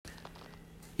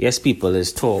Yes, people,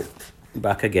 let's talk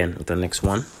back again with the next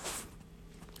one.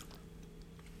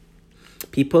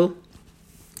 People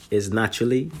is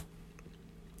naturally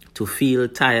to feel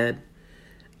tired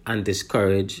and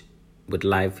discouraged with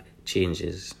life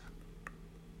changes.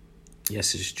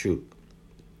 Yes, it's true.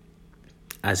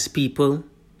 As people,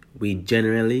 we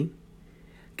generally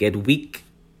get weak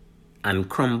and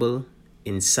crumble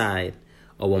inside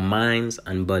our minds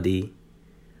and body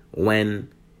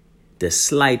when the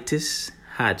slightest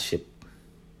hardship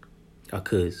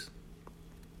occurs.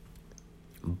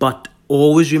 But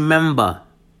always remember,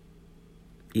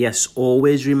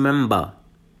 always remember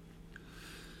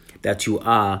that you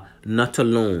are not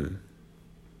alone.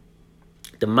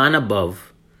 The man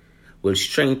above will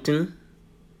strengthen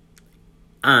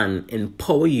and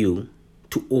empower you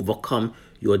to overcome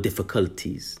your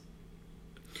difficulties.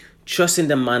 Trust in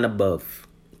the man above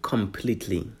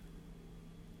completely,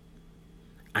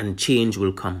 and change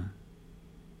will come.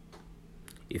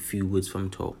 A few words from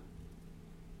Tor.